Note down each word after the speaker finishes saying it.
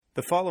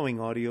The following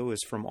audio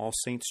is from All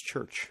Saints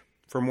Church.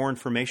 For more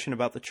information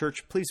about the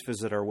church, please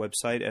visit our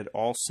website at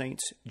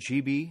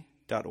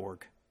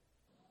allsaintsgb.org.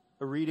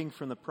 A reading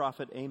from the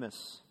prophet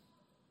Amos.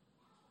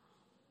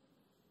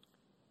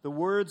 The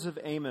words of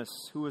Amos,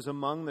 who was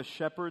among the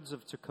shepherds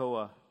of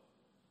Tekoa,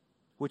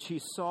 which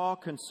he saw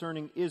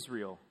concerning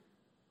Israel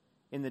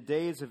in the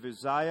days of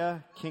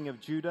Uzziah, king of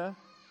Judah,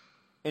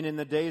 and in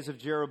the days of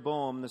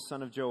Jeroboam, the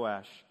son of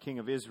Joash, king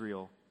of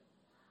Israel,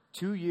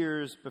 2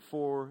 years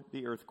before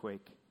the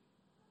earthquake.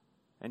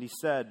 And he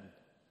said,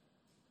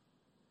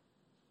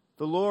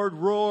 "The Lord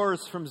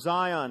roars from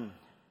Zion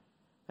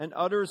and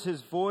utters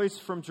his voice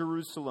from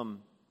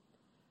Jerusalem.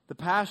 The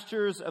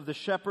pastures of the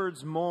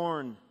shepherds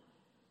mourn,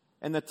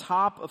 and the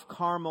top of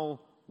Carmel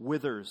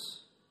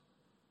withers."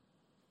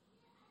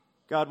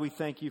 God, we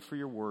thank you for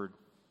your word,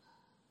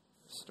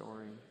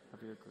 story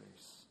of your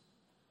grace.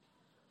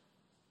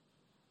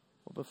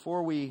 Well,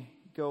 before we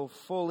go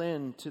full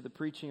into the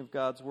preaching of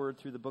God's word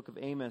through the book of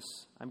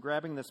Amos, I'm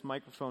grabbing this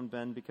microphone,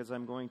 Ben, because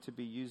I'm going to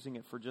be using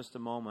it for just a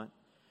moment.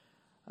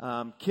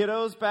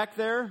 Kiddos back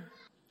there,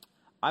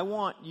 I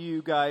want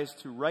you guys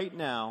to right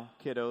now,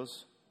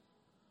 kiddos,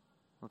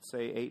 let's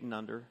say 8 and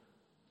under,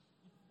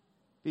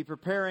 be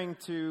preparing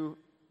to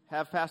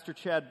have Pastor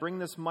Chad bring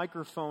this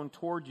microphone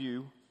toward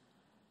you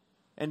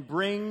and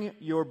bring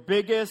your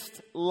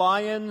biggest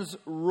lion's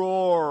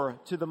roar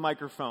to the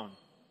microphone.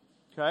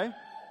 Okay?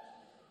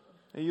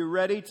 Are you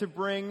ready to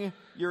bring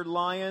your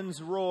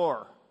lion's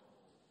roar?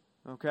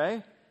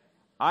 Okay?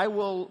 I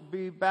will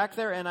be back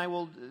there, and I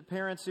will,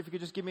 parents, if you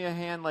could just give me a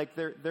hand, like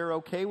they're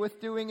okay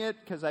with doing it,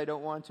 because I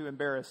don't want to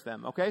embarrass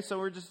them. Okay? So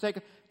we're just take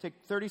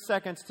 30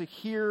 seconds to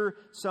hear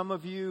some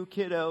of you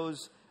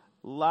kiddos'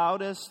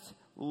 loudest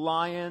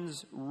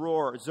lion's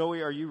roar.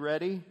 Zoe, are you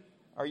ready?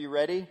 Are you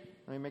ready?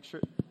 Let me make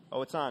sure.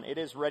 Oh, it's on. It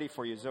is ready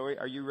for you. Zoe,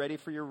 are you ready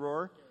for your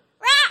roar?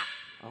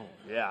 Oh,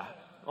 yeah.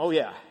 Oh,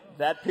 yeah.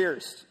 That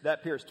pierced.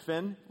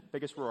 Finn,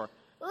 biggest roar.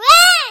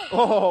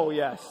 Oh,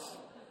 yes.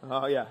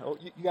 Oh, yeah. Oh,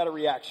 you got a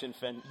reaction,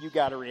 Finn. You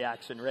got a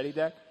reaction. Ready,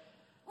 Deck?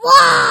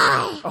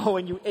 Oh,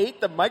 and you ate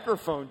the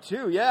microphone,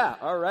 too. Yeah.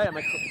 All right.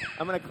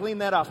 I'm gonna clean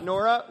that off.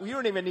 Nora, you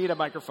don't even need a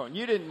microphone.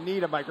 You didn't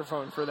need a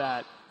microphone for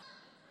that.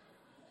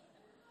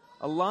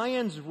 A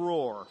lion's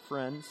roar,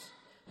 friends.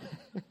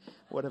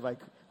 What have I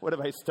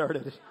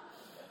started?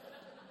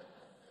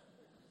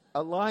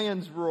 A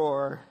lion's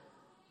roar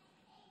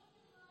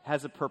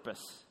has a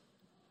purpose.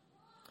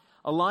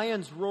 A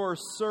lion's roar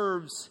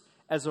serves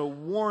as a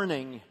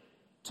warning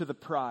to the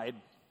pride,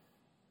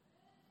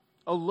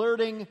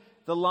 alerting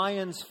the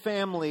lion's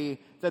family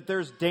that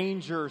there's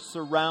danger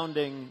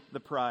surrounding the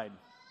pride.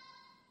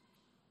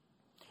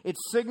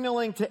 It's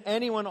signaling to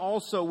anyone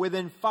also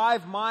within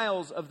 5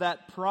 miles of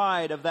that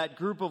pride, of that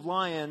group of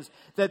lions,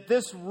 that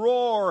this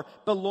roar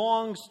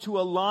belongs to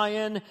a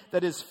lion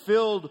that is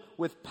filled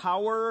with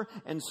power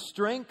and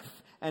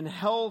strength and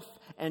health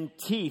and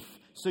teeth.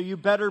 So you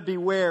better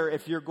beware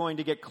if you're going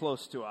to get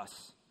close to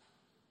us.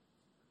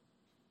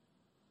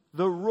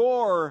 The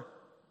roar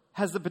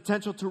has the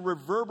potential to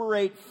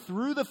reverberate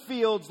through the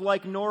fields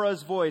like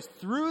Nora's voice,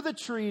 through the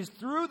trees,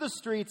 through the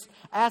streets.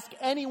 Ask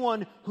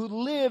anyone who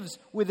lives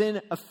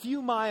within a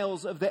few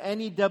miles of the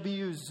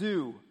NEW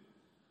Zoo.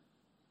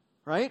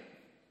 Right?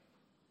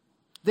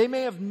 They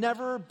may have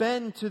never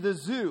been to the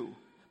zoo,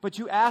 but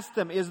you ask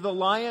them, is the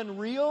lion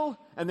real?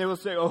 And they will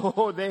say,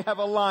 oh, they have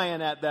a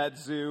lion at that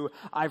zoo.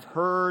 I've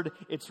heard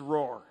its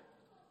roar.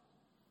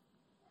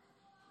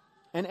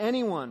 And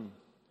anyone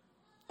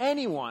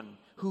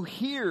who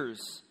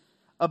hears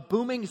a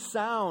booming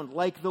sound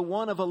like the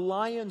one of a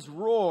lion's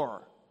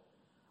roar,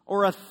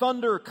 or a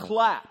thunder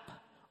clap,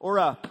 or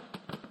a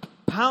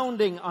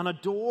pounding on a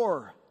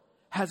door,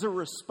 has a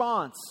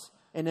response,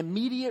 an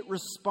immediate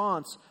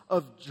response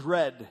of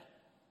dread.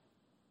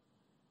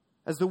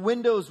 As the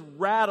windows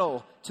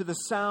rattle to the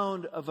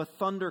sound of a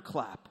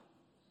thunderclap,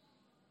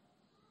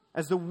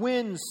 as the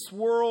wind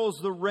swirls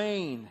the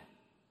rain,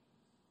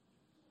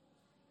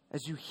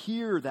 as you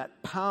hear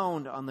that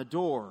pound on the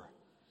door,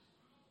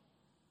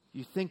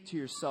 you think to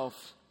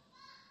yourself,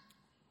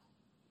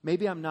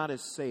 maybe I'm not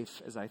as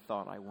safe as I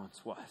thought I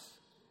once was.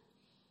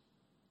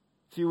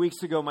 A few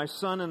weeks ago, my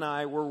son and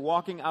I were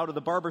walking out of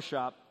the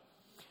barbershop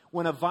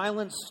when a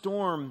violent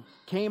storm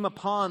came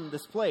upon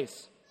this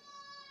place.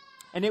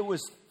 And it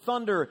was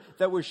thunder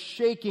that was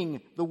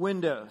shaking the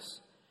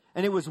windows.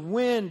 And it was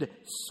wind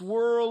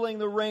swirling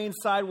the rain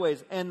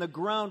sideways. And the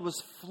ground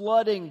was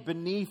flooding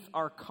beneath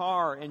our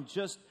car in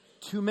just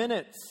 2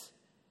 minutes.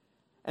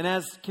 And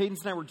as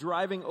Cadence and I were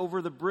driving over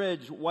the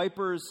bridge,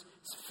 wipers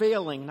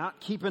failing,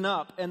 not keeping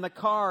up, and the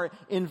car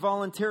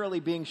involuntarily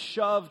being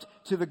shoved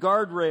to the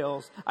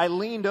guardrails, I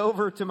leaned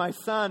over to my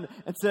son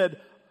and said,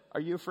 "Are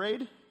you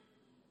afraid?"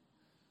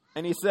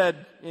 And he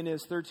said, in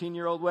his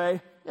 13-year-old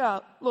way, "Yeah,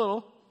 a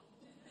little."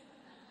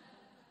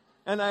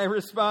 And I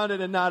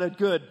responded and nodded,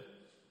 Good.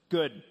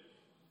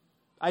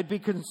 I'd be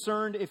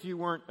concerned if you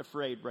weren't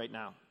afraid right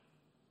now.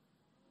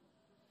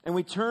 And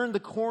we turned the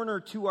corner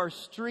to our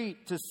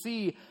street to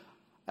see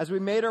as we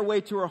made our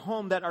way to our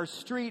home, that our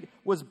street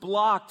was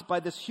blocked by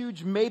this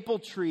huge maple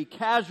tree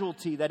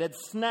casualty that had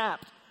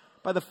snapped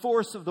by the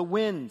force of the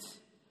wind.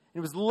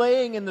 It was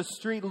laying in the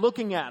street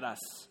looking at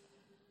us,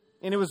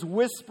 and it was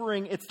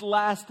whispering its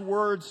last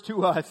words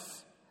to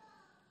us,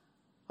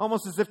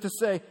 almost as if to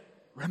say,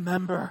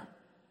 remember,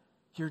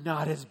 you're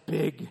not as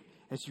big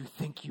as you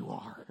think you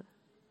are.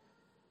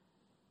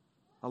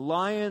 A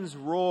lion's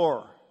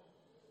roar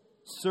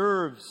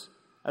serves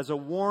as a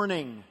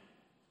warning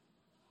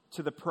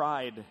to the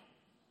pride.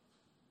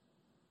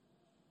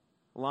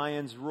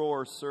 Lion's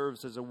roar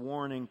serves as a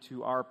warning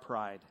to our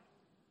pride,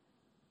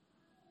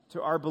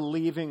 to our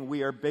believing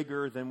we are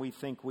bigger than we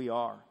think we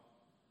are,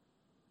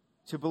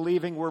 to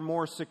believing we're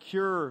more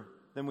secure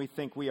than we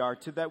think we are,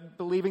 to that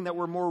believing that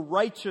we're more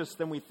righteous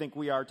than we think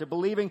we are, to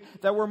believing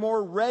that we're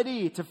more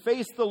ready to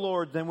face the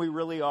Lord than we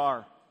really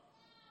are.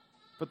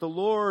 But the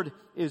Lord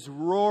is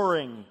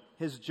roaring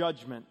his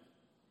judgment.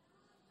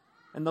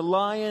 And the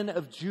Lion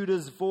of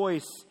Judah's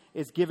voice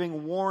is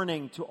giving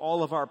warning to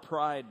all of our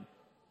pride.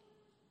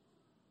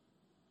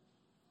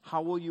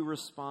 How will you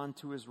respond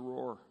to his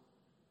roar?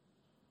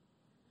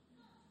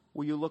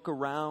 Will you look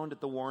around at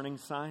the warning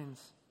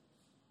signs?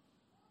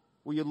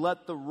 Will you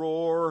let the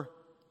roar,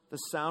 the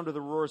sound of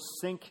the roar,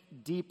 sink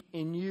deep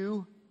in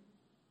you?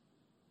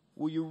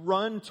 Will you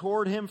run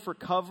toward him for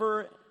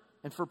cover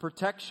and for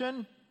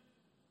protection?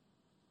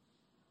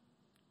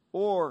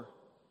 Or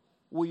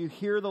will you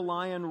hear the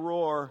lion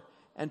roar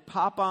and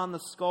pop on the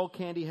Skull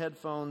Candy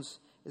headphones,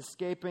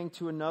 escaping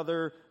to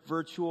another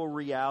virtual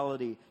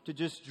reality, to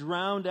just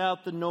drown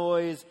out the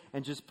noise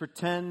and just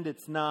pretend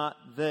it's not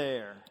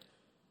there?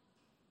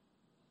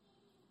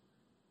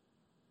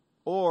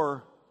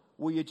 Or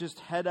will you just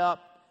head up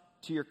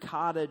to your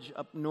cottage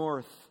up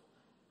north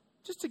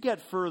just to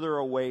get further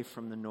away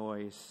from the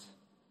noise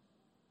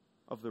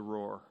of the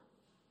roar?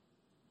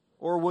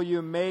 Or will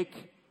you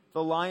make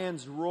the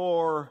lion's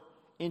roar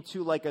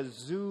into like a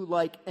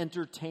zoo-like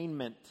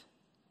entertainment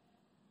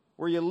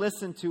where you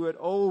listen to it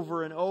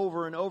over and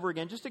over and over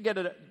again just to get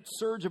a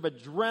surge of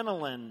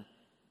adrenaline,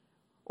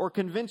 or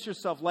convince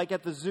yourself, like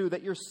at the zoo,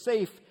 that you're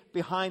safe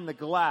behind the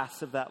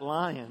glass of that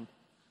lion?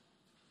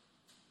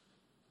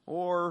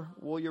 Or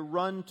will you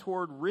run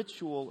toward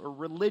ritual or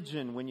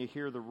religion when you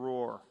hear the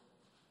roar?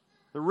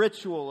 The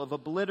ritual of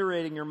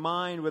obliterating your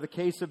mind with a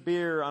case of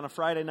beer on a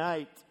Friday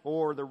night,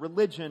 or the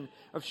religion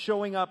of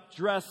showing up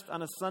dressed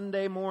on a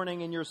Sunday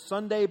morning in your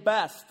Sunday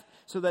best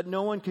so that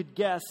no one could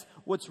guess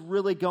what's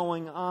really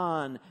going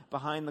on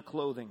behind the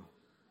clothing.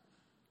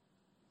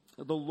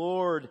 The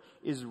Lord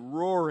is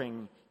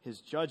roaring his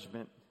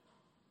judgment,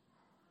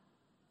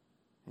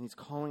 and he's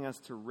calling us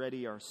to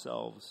ready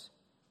ourselves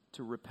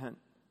to repent.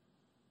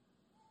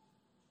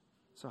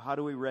 So how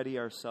do we ready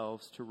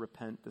ourselves to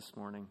repent this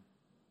morning?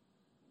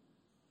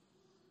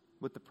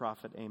 With the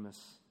prophet Amos.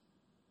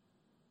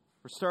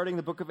 We're starting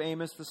the book of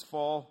Amos this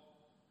fall,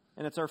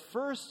 and it's our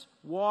first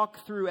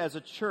walk through as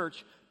a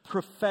church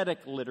prophetic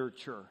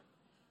literature.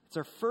 It's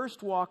our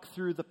first walk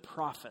through the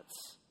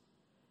prophets.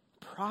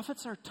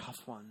 Prophets are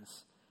tough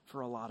ones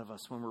for a lot of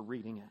us when we're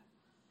reading it.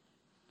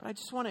 But I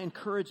just want to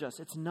encourage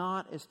us, it's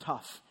not as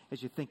tough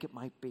as you think it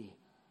might be.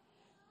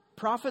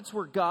 Prophets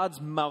were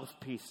God's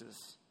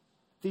mouthpieces.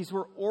 These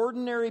were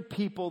ordinary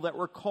people that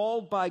were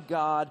called by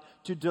God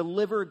to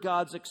deliver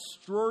God's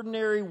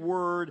extraordinary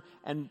word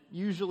and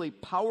usually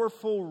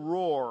powerful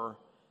roar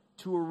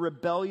to a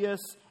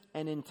rebellious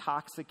and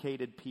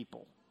intoxicated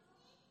people.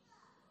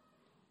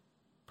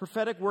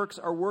 Prophetic works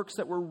are works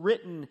that were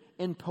written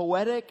in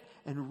poetic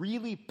and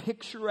really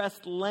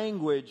picturesque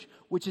language,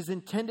 which is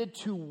intended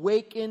to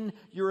waken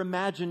your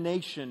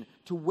imagination,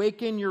 to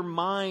waken your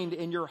mind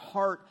and your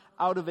heart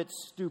out of its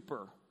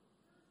stupor.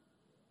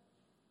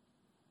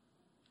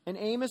 And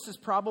Amos is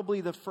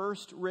probably the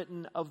first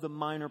written of the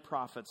minor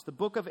prophets. The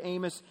book of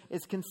Amos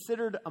is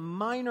considered a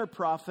minor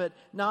prophet,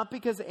 not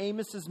because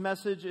Amos's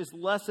message is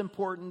less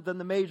important than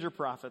the major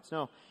prophets.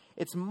 No,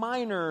 it's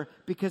minor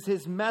because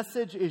his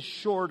message is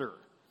shorter.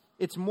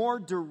 It's more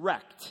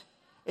direct.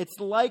 It's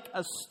like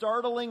a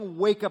startling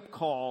wake-up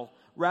call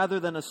rather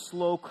than a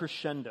slow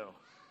crescendo.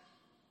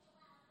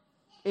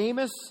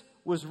 Amos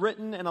was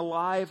written and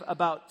alive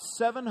about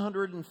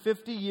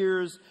 750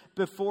 years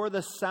before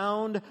the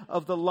sound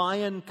of the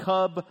lion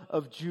cub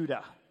of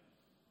Judah.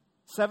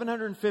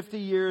 750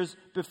 years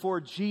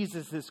before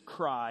Jesus'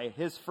 cry,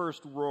 his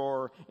first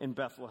roar in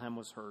Bethlehem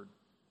was heard.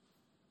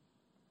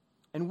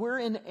 And we're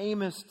in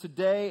Amos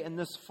today and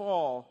this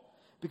fall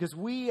because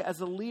we as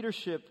a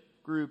leadership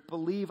group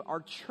believe our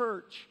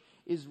church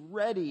is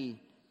ready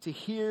to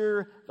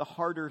hear the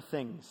harder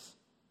things.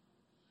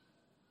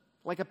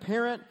 Like a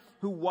parent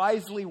who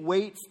wisely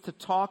waits to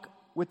talk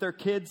with their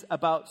kids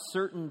about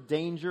certain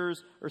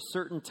dangers or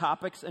certain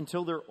topics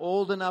until they're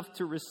old enough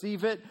to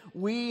receive it,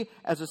 we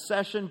as a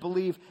session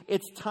believe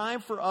it's time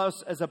for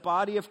us as a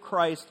body of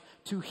Christ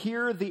to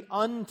hear the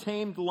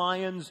untamed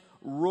lion's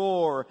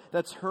roar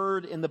that's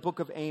heard in the book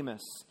of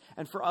Amos,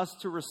 and for us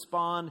to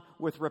respond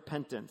with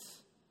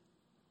repentance.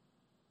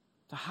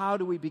 So how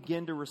do we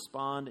begin to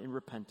respond in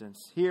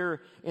repentance?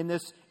 Here in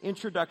this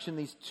introduction,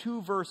 these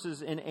 2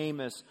 verses in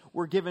Amos,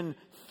 we're given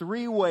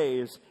 3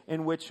 ways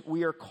in which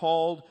we are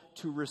called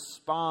to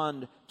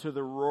respond to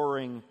the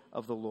roaring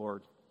of the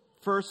Lord.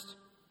 First,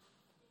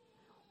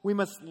 we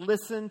must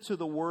listen to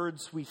the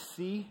words we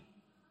see.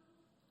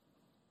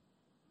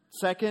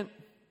 Second,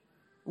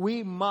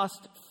 we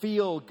must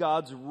feel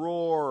God's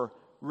roar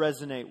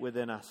resonate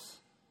within us.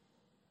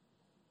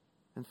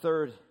 And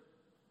third,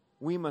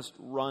 we must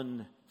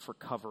run for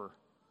cover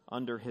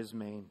under his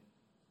mane.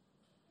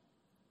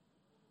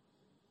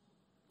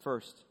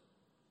 First,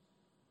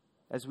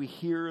 as we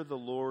hear the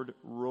Lord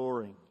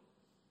roaring,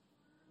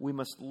 we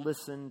must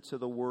listen to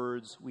the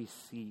words we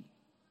see.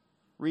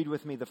 Read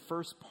with me the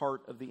first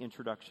part of the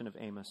introduction of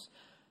Amos.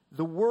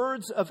 The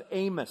words of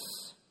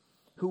Amos,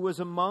 who was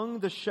among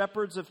the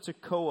shepherds of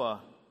Tekoa,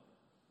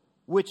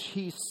 which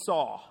he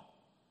saw.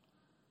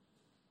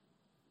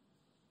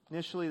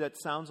 Initially, that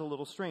sounds a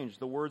little strange.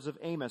 The words of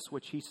Amos,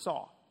 which he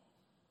saw.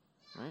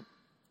 Right?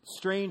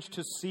 Strange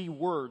to see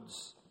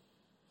words.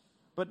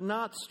 But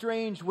not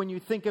strange when you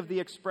think of the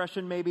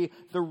expression, maybe,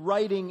 the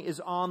writing is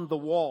on the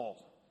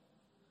wall.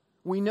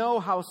 We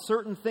know how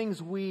certain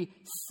things we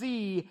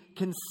see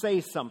can say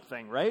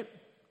something, right?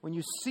 When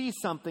you see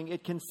something,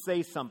 it can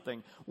say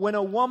something. When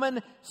a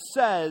woman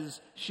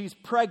says she's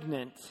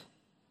pregnant,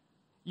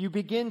 you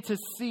begin to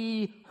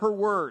see her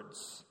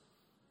words.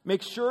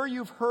 Make sure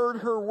you've heard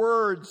her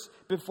words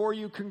before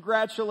you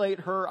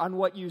congratulate her on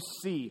what you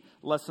see.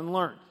 Lesson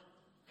learned.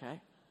 Okay?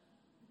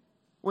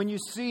 When you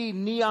see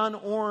neon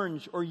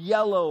orange or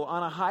yellow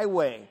on a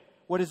highway,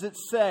 what does it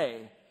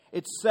say?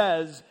 It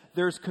says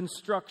there's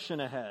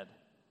construction ahead.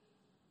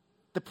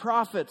 The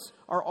prophets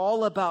are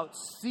all about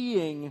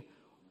seeing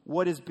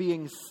what is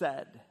being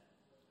said.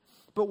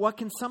 But what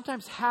can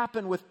sometimes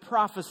happen with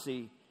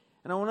prophecy,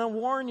 and I want to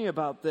warn you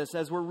about this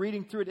as we're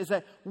reading through it, is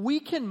that we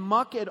can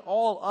muck it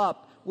all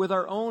up with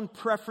our own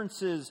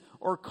preferences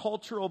or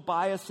cultural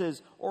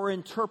biases or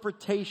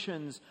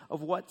interpretations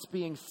of what's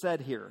being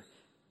said here.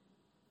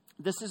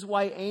 This is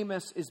why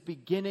Amos is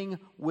beginning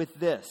with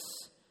this,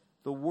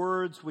 the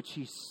words which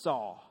he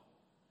saw.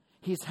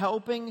 He's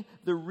helping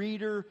the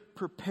reader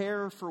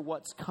prepare for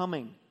what's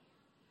coming.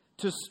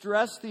 To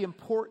stress the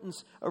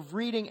importance of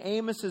reading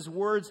Amos's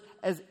words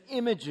as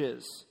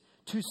images,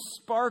 to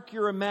spark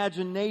your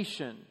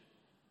imagination,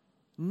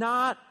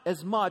 not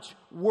as much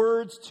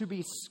words to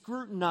be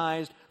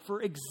scrutinized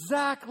for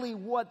exactly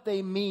what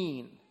they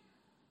mean.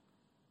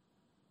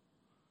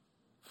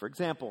 For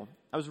example,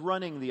 I was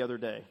running the other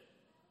day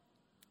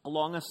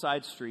along a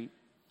side street,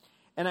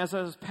 and as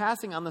I was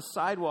passing on the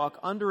sidewalk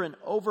under an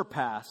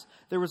overpass,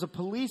 there was a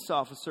police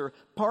officer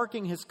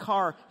parking his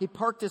car. He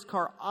parked his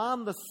car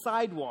on the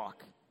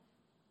sidewalk.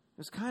 It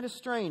was kind of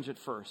strange at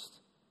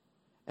first.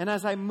 And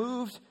as I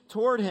moved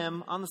toward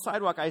him on the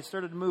sidewalk, I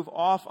started to move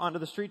off onto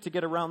the street to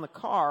get around the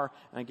car.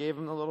 And I gave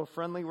him a little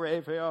friendly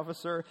wave, "Hey,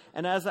 officer."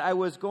 And as I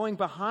was going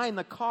behind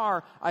the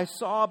car, I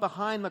saw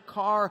behind the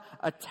car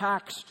a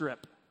tack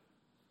strip.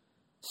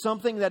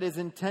 Something that is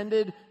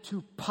intended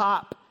to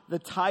pop the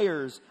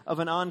tires of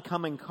an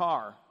oncoming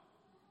car.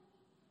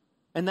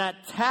 And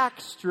that tack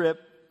strip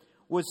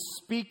was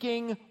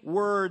speaking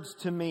words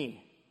to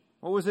me.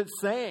 What was it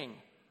saying?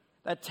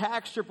 That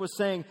tack strip was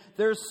saying,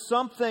 there's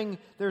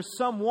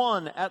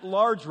someone at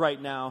large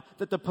right now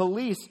that the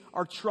police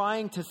are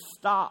trying to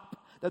stop,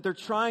 that they're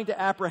trying to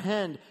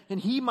apprehend, and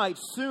he might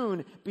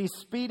soon be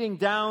speeding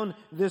down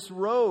this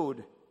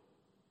road.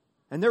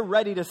 And they're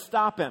ready to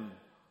stop him.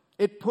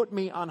 It put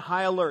me on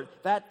high alert.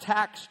 That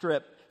tack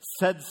strip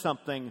said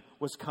something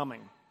was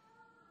coming.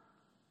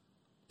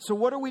 So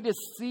what are we to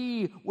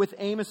see with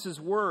Amos's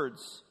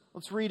words?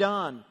 Let's read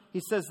on. He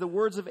says the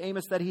words of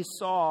Amos that he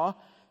saw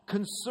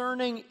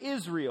concerning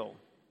Israel.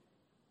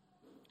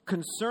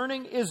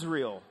 Concerning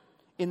Israel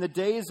in the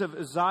days of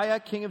Uzziah,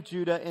 king of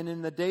Judah, and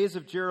in the days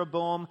of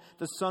Jeroboam,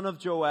 the son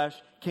of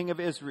Joash, king of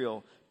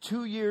Israel,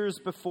 2 years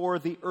before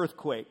the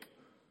earthquake.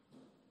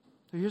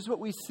 So here's what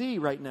we see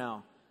right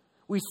now.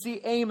 We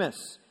see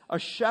Amos, a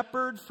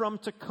shepherd from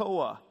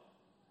Tekoa,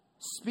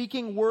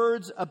 speaking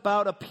words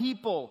about a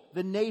people,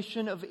 the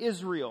nation of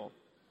Israel,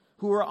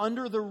 who are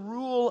under the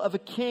rule of a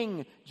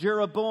king,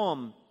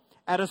 Jeroboam,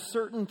 at a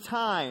certain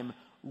time,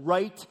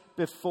 right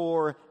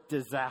before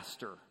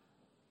disaster.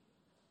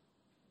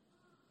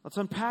 Let's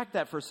unpack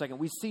that for a second.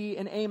 We see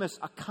in Amos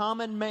a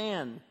common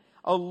man,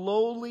 a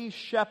lowly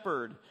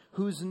shepherd,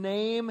 whose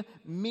name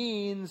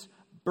means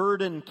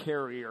burden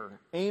carrier.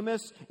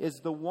 Amos is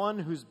the one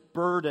who's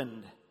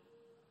burdened.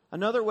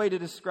 Another way to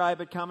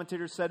describe it,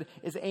 commentators said,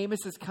 is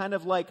Amos is kind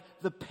of like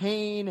the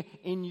pain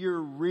in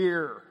your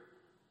rear.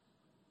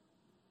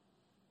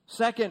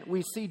 Second,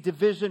 we see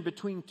division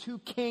between 2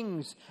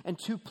 kings and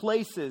 2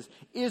 places,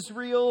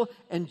 Israel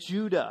and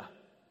Judah.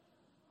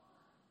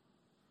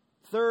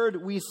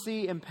 Third, we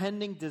see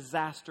impending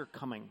disaster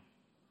coming.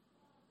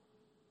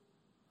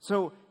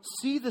 So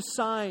see the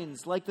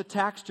signs like the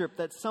tack strip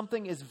that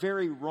something is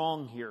very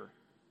wrong here.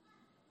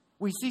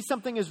 We see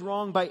something is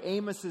wrong by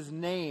Amos's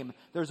name.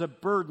 There's a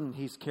burden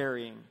he's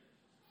carrying.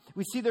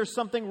 We see there's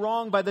something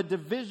wrong by the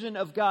division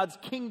of God's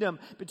kingdom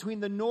between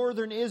the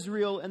northern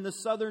Israel and the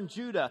southern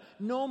Judah.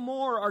 No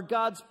more are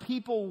God's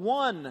people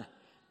one.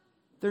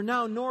 They're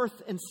now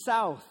north and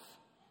south.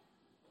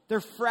 They're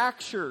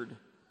fractured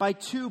by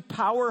two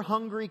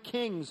power-hungry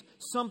kings.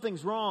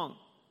 Something's wrong.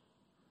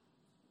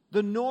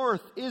 The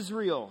north,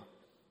 Israel,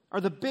 are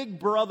the big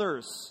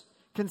brothers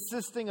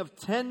consisting of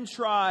 10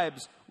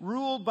 tribes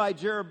ruled by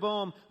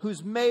Jeroboam,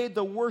 who's made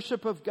the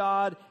worship of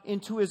God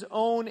into his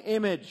own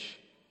image.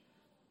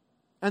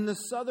 And the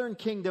southern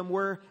kingdom,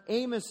 where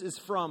Amos is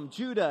from,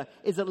 Judah,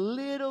 is a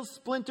little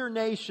splinter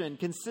nation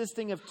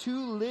consisting of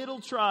 2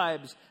 little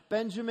tribes,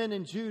 Benjamin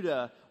and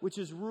Judah, which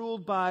is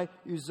ruled by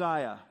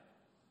Uzziah.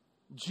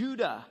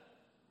 Judah,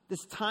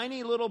 this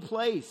tiny little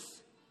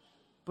place,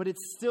 but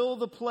it's still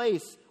the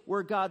place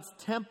where God's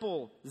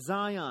temple,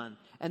 Zion,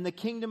 and the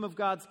kingdom of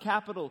God's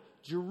capital,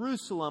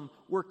 Jerusalem,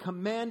 were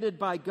commanded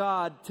by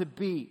God to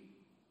be.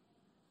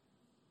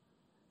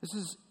 This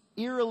is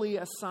eerily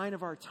a sign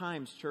of our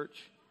times,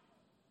 church.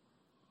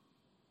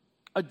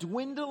 A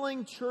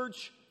dwindling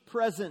church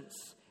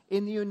presence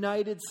in the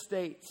United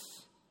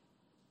States,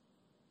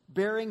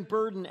 bearing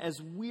burden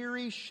as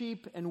weary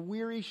sheep and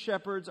weary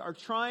shepherds are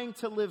trying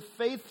to live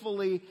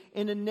faithfully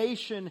in a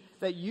nation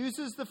that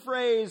uses the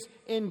phrase,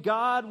 "In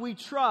God we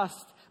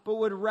trust," but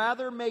would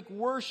rather make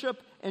worship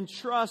and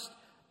trust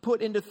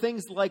put into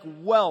things like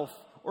wealth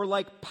or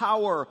like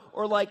power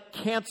or like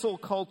cancel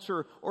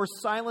culture or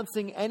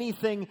silencing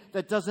anything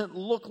that doesn't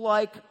look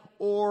like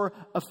or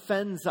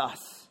offends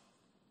us.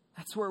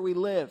 That's where we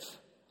live.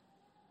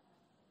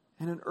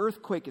 And an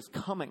earthquake is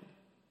coming.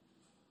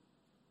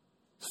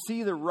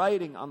 See the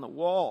writing on the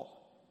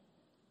wall.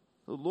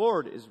 The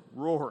Lord is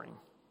roaring.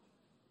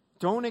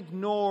 Don't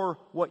ignore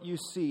what you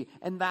see.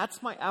 And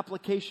that's my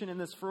application in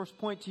this first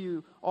point to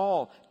you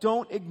all.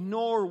 Don't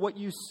ignore what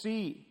you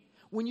see.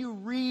 When you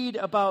read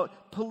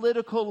about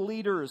political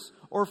leaders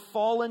or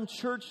fallen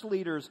church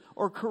leaders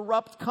or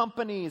corrupt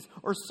companies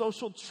or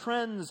social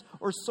trends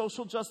or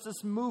social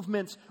justice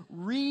movements,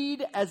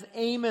 read as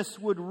Amos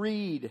would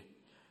read,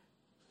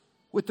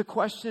 with the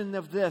question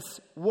of this: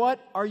 what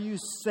are you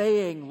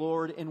saying,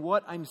 Lord, in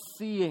what I'm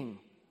seeing?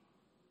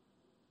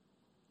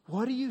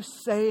 What are you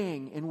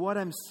saying in what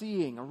I'm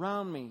seeing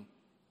around me?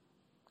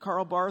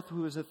 Karl Barth,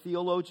 who was a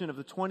theologian of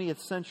the 20th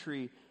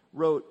century,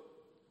 wrote,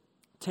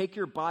 "Take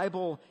your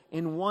Bible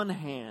in one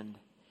hand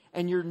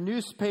and your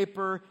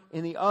newspaper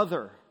in the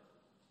other,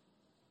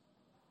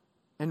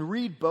 and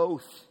read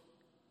both.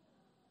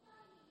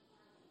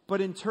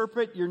 But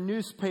interpret your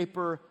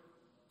newspaper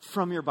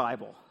from your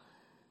Bible.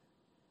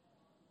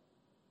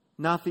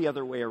 Not the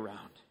other way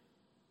around.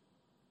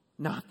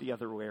 Not the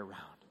other way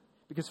around."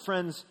 Because,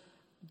 friends,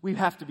 we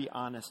have to be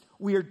honest.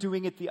 We are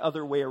doing it the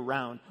other way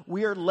around.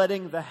 We are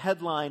letting the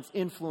headlines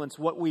influence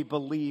what we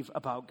believe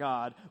about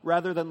God,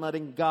 rather than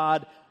letting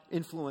God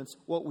influence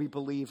what we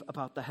believe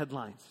about the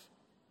headlines.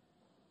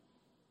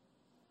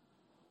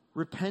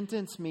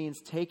 Repentance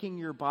means taking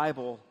your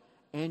Bible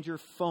and your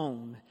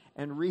phone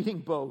and reading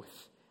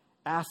both,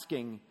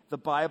 asking the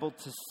Bible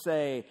to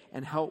say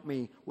and help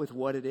me with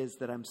what it is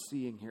that I'm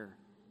seeing here.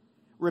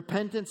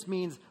 Repentance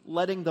means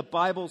letting the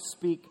Bible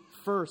speak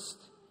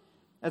first.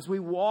 As we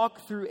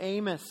walk through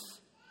Amos,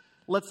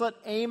 let's let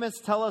Amos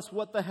tell us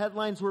what the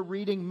headlines we're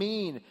reading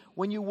mean.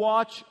 When you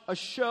watch a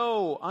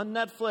show on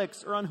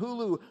Netflix or on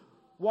Hulu,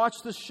 watch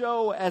the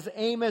show as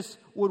Amos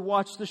would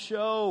watch the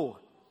show.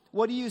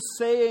 What are you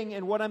saying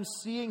in what I'm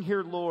seeing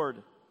here,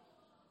 Lord?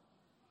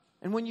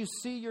 And when you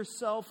see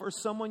yourself or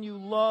someone you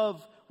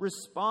love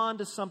respond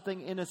to something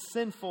in a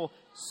sinful,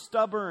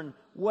 stubborn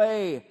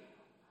way,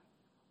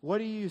 what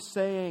are you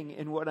saying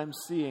in what I'm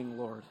seeing,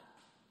 Lord?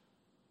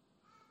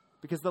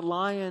 Because the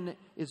lion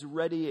is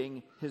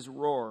readying his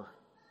roar.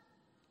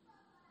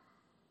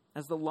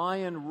 As the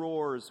lion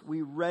roars,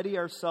 we ready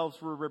ourselves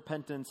for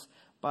repentance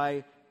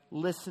by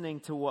listening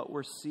to what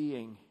we're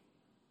seeing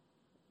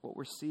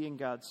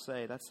God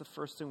say. That's the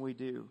first thing we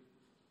do.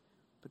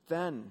 But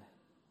then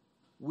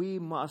we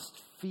must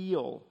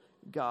feel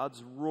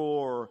God's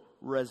roar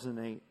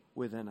resonate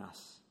within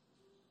us.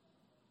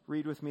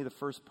 Read with me the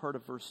first part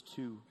of verse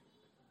 2.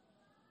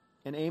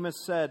 And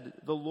Amos said,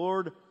 "The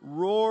Lord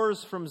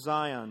roars from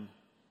Zion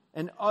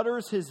and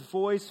utters his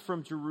voice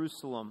from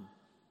Jerusalem."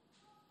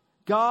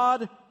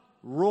 God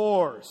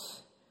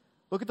roars.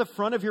 Look at the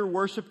front of your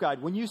worship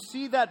guide. When you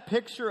see that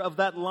picture of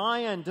that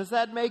lion, does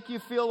that make you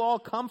feel all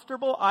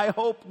comfortable? I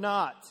hope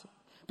not.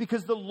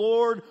 Because the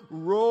Lord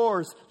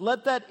roars.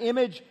 Let that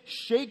image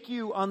shake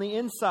you on the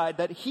inside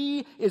that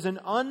He is an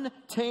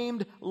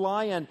untamed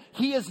lion.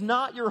 He is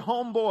not your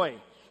homeboy.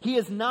 He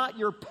is not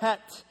your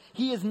pet.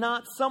 He is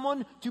not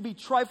someone to be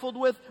trifled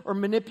with or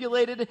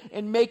manipulated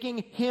in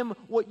making him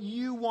what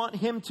you want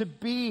him to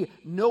be.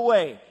 No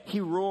way.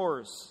 He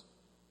roars.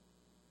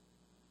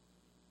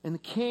 And the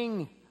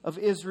king of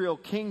Israel,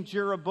 King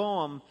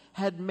Jeroboam,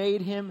 had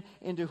made him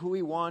into who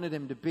he wanted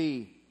him to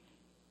be.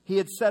 He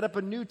had set up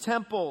a new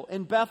temple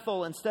in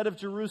Bethel instead of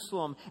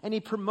Jerusalem, and he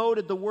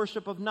promoted the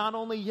worship of not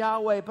only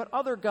Yahweh, but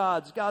other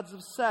gods, gods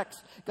of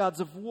sex, gods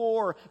of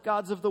war,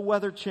 gods of the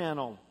Weather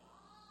Channel.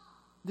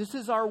 This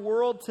is our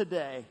world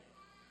today.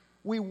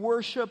 We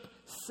worship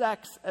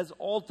sex as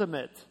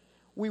ultimate.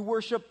 We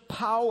worship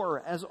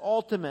power as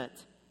ultimate.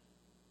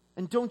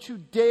 And don't you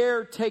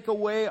dare take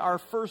away our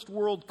first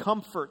world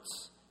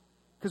comforts,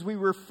 because we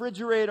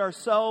refrigerate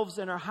ourselves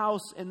in our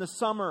house in the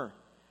summer.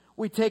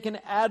 We take an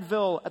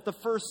Advil at the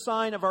first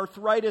sign of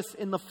arthritis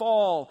in the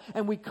fall,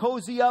 and we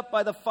cozy up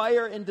by the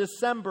fire in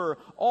December.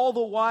 All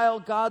the while,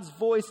 God's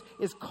voice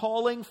is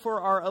calling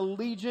for our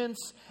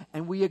allegiance,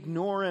 and we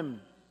ignore Him.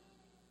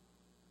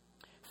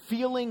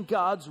 Feeling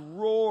God's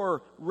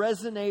roar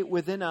resonate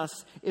within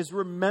us is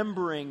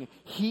remembering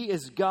He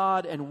is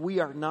God and we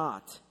are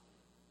not.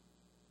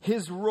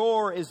 His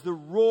roar is the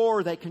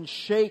roar that can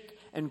shake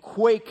and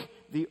quake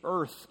the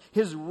earth.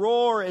 His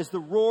roar is the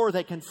roar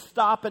that can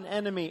stop an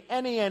enemy,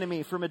 any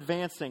enemy, from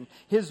advancing.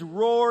 His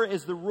roar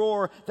is the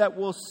roar that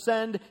will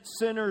send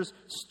sinners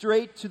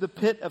straight to the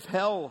pit of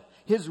hell.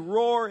 His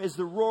roar is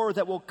the roar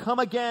that will come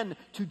again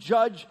to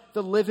judge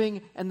the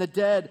living and the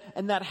dead.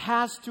 And that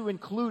has to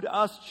include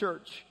us,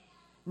 church.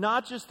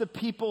 Not just the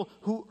people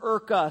who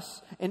irk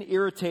us and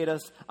irritate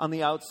us on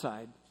the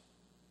outside.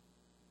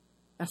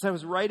 As I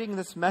was writing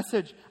this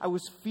message, I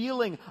was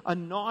feeling a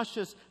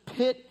nauseous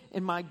pit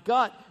in my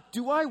gut.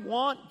 Do I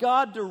want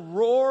God to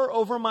roar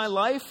over my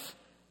life?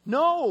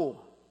 No.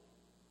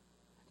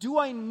 Do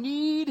I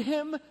need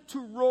Him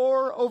to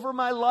roar over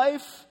my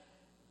life?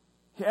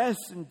 Yes,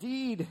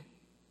 indeed.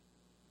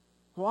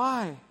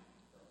 Why?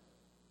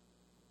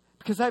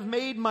 Because I've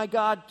made my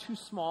God too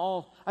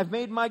small. I've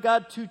made my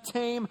God too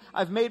tame.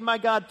 I've made my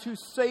God too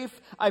safe.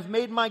 I've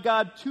made my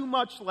God too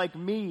much like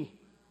me.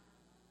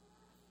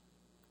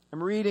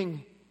 I'm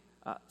reading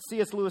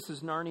C.S. Lewis's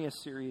Narnia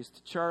series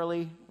to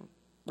Charlie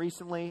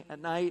recently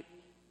at night,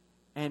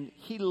 and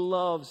he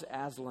loves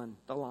Aslan,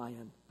 the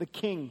lion, the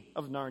king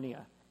of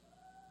Narnia.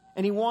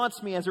 And he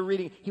wants me, as we're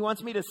reading, he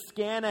wants me to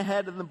scan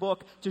ahead in the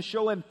book to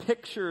show him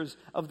pictures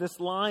of this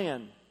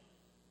lion.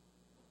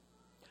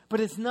 But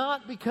it's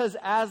not because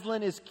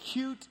Aslan is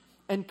cute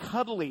and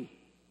cuddly.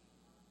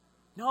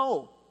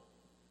 No.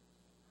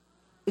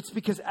 It's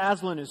because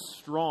Aslan is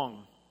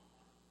strong.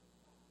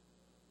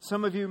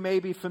 Some of you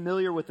may be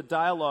familiar with the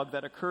dialogue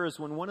that occurs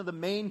when one of the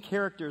main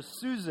characters,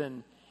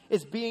 Susan,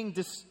 is being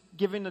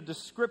given a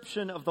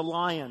description of the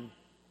lion.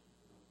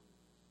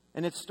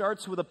 And it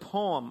starts with a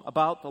poem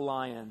about the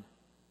lion.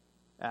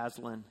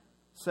 Aslan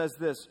says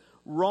this: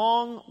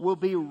 "Wrong will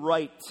be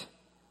right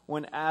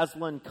when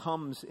Aslan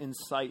comes in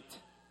sight.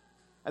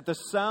 At the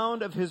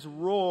sound of his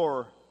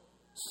roar,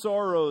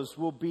 sorrows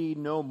will be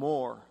no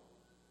more.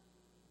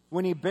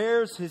 When he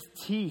bares his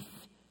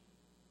teeth,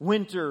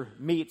 winter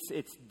meets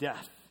its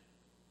death.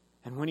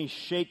 And when he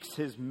shakes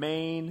his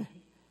mane,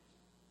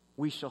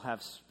 we shall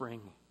have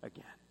spring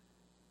again."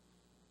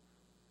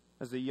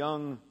 As the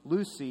young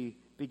Lucy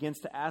begins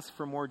to ask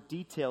for more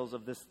details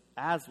of this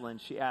Aslan,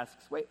 she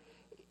asks, "Wait,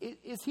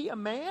 is he a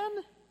man?"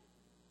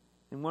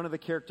 And one of the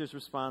characters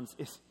responds,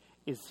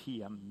 Is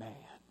he a man?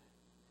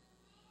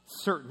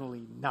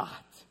 Certainly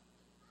not.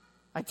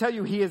 I tell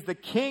you, he is the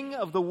king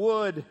of the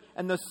wood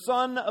and the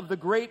son of the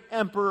great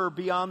emperor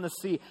beyond the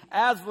sea.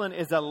 Aslan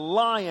is a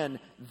lion,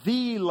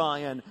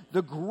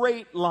 the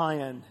great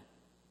lion.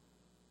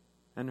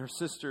 And her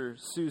sister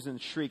Susan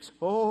shrieks,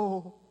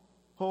 Oh,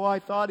 I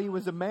thought he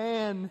was a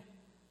man.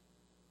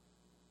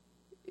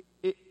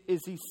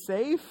 Is he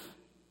safe?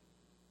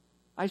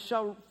 I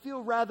shall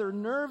feel rather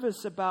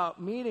nervous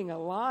about meeting a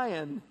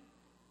lion.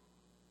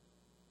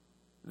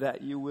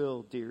 That you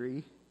will,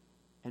 dearie,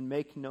 and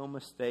make no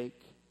mistake.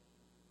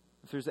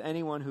 If there's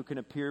anyone who can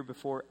appear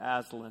before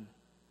Aslan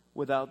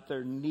without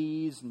their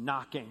knees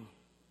knocking,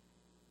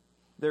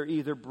 they're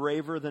either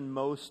braver than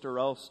most or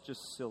else just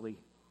silly.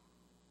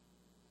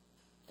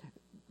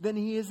 Then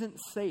he isn't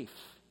safe.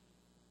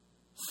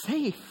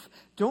 Safe?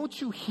 Don't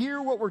you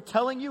hear what we're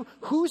telling you?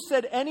 Who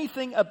said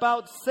anything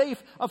about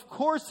safe? Of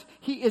course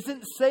he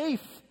isn't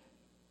safe.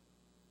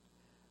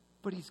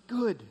 But he's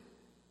good.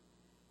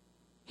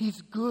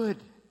 He's good.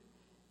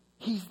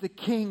 He's the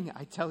king,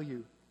 I tell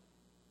you.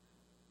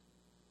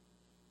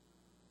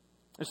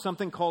 There's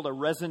something called a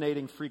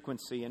resonating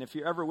frequency. And if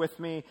you're ever with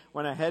me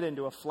when I head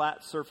into a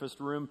flat-surfaced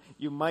room,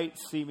 you might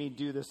see me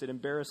do this. It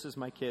embarrasses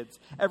my kids.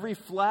 Every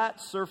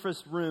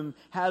flat-surfaced room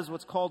has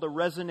what's called a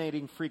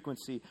resonating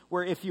frequency,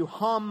 where if you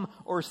hum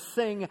or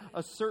sing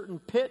a certain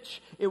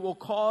pitch, it will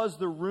cause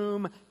the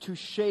room to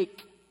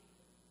shake.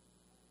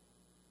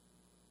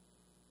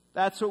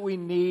 That's what we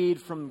need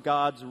from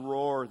God's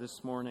roar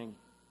this morning.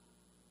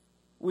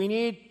 We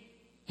need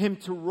Him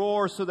to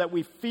roar so that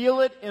we feel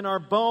it in our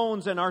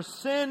bones, and our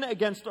sin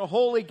against a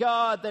holy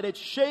God, that it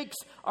shakes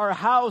our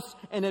house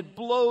and it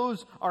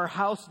blows our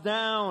house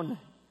down.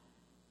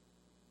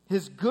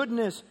 His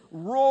goodness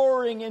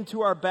roaring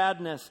into our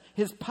badness.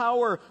 His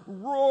power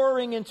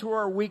roaring into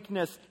our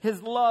weakness.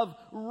 His love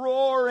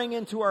roaring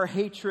into our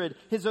hatred.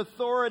 His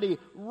authority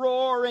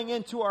roaring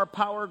into our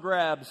power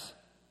grabs.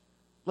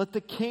 Let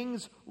the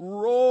King's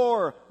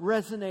roar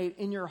resonate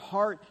in your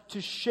heart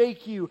to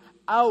shake you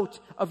out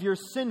of your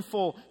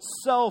sinful,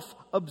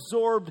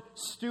 self-absorbed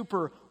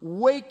stupor.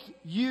 Wake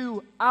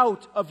you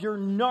out of your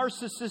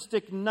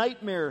narcissistic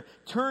nightmare.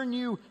 Turn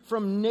you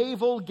from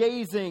navel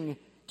gazing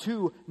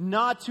to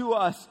not to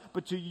us,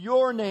 but to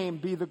your name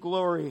be the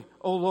glory,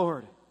 O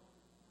Lord.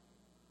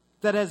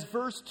 That as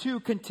verse 2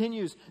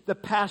 continues, the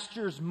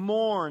pastures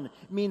mourn,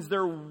 means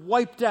they're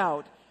wiped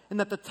out. And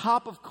that the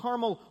top of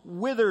Carmel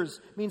withers,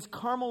 means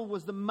Carmel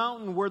was the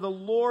mountain where the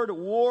Lord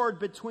warred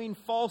between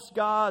false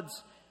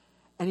gods.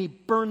 And He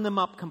burned them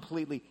up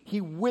completely.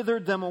 He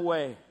withered them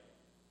away.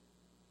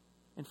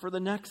 And for the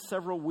next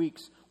several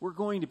weeks, we're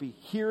going to be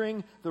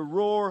hearing the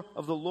roar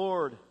of the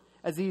Lord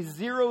as He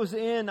zeroes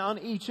in on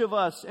each of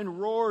us and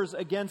roars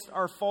against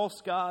our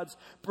false gods.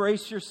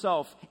 Brace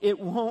yourself. It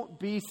won't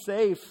be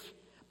safe,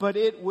 but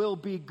it will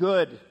be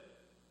good.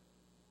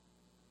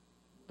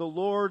 The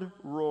Lord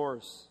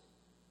roars.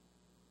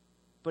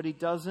 But He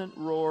doesn't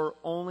roar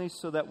only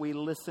so that we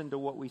listen to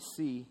what we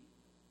see.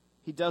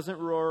 He doesn't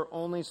roar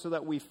only so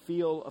that we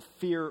feel a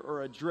fear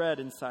or a dread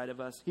inside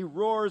of us. He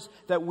roars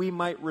that we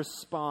might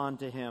respond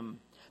to Him.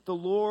 The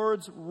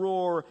Lord's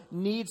roar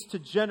needs to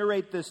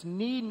generate this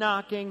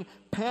knee-knocking,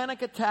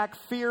 panic attack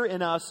fear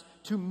in us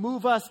to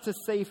move us to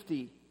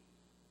safety.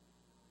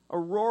 A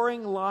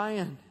roaring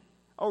lion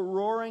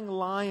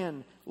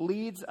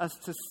leads us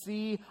to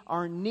see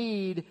our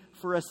need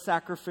for a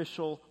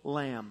sacrificial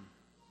lamb.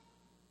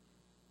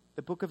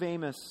 The book of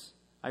Amos,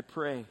 I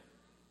pray,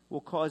 will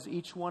cause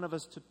each one of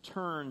us to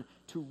turn,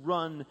 to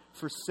run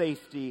for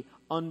safety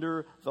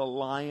under the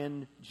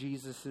lion,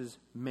 Jesus'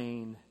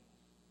 mane.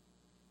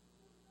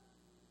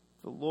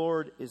 The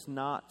Lord is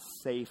not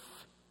safe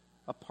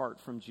apart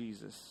from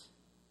Jesus.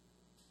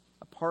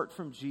 Apart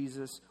from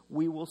Jesus,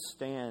 we will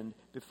stand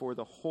before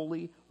the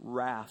holy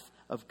wrath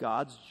of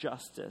God's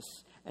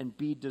justice and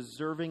be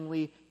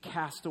deservingly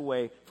cast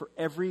away for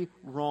every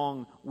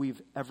wrong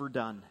we've ever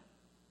done.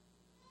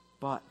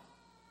 But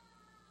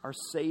our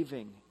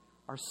saving,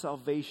 our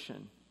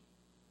salvation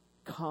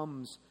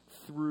comes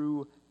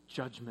through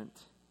judgment.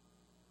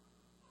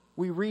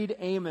 We read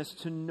Amos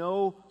to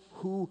know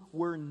who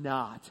we're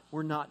not.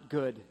 We're not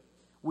good.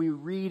 We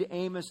read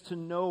Amos to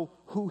know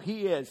who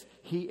He is.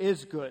 He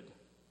is good.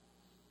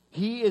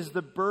 He is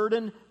the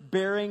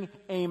burden-bearing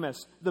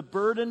Amos, the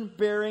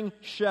burden-bearing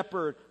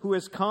shepherd who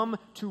has come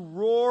to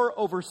roar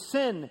over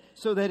sin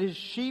so that His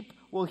sheep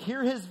will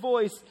hear His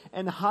voice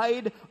and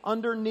hide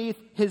underneath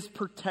His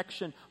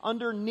protection,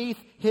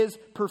 underneath His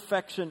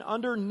perfection,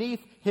 underneath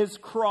His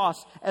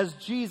cross, as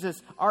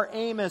Jesus, our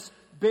Amos,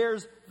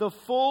 bears the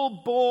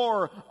full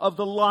bore of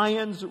the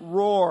lion's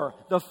roar,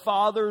 the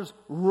Father's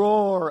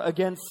roar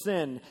against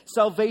sin.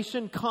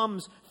 Salvation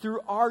comes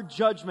through our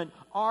judgment,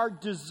 our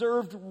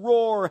deserved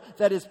roar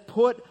that is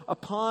put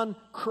upon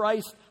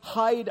Christ.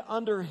 Hide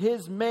under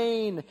His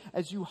mane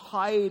as you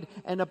hide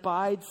and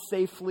abide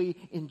safely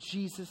in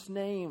Jesus'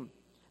 name.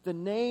 The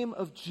name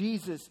of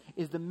Jesus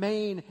is the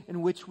mane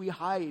in which we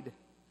hide.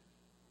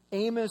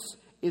 Amos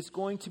is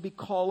going to be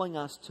calling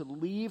us to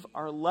leave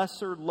our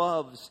lesser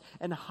loves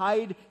and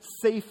hide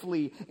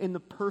safely in the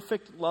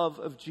perfect love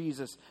of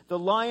Jesus. The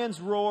lion's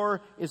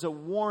roar is a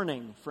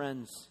warning,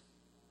 friends,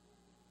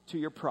 to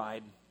your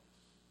pride.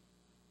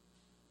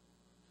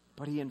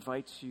 But He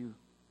invites you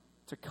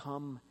to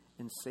come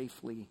and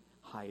safely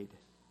hide.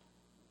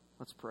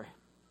 Let's pray.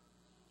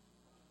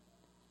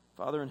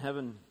 Father in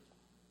heaven,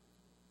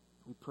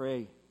 we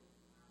pray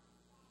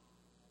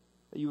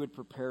that You would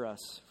prepare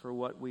us for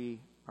what we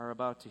are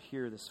about to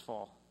hear this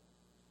fall.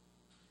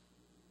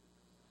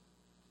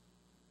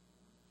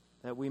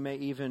 That we may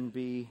even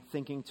be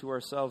thinking to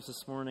ourselves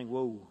this morning,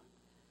 whoa,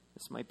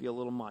 this might be a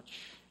little much.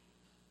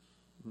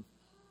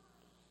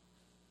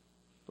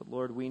 But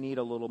Lord, we need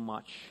a little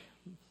much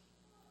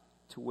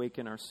to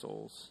waken our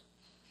souls,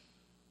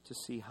 to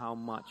see how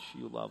much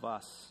You love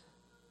us.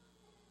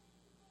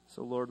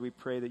 So Lord, we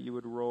pray that You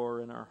would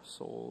roar in our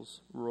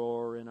souls,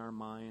 roar in our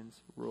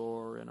minds,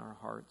 roar in our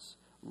hearts,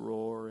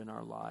 roar in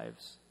our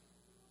lives.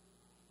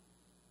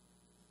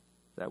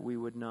 That we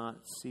would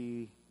not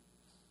see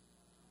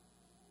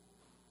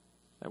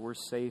that we're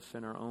safe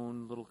in our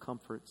own little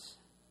comforts,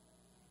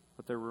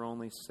 but that we're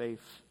only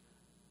safe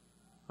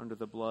under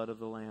the blood of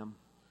the Lamb.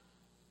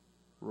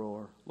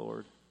 Roar,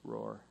 Lord,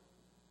 roar.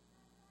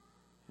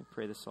 I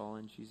pray this all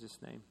in Jesus'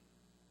 name.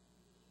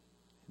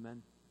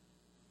 Amen.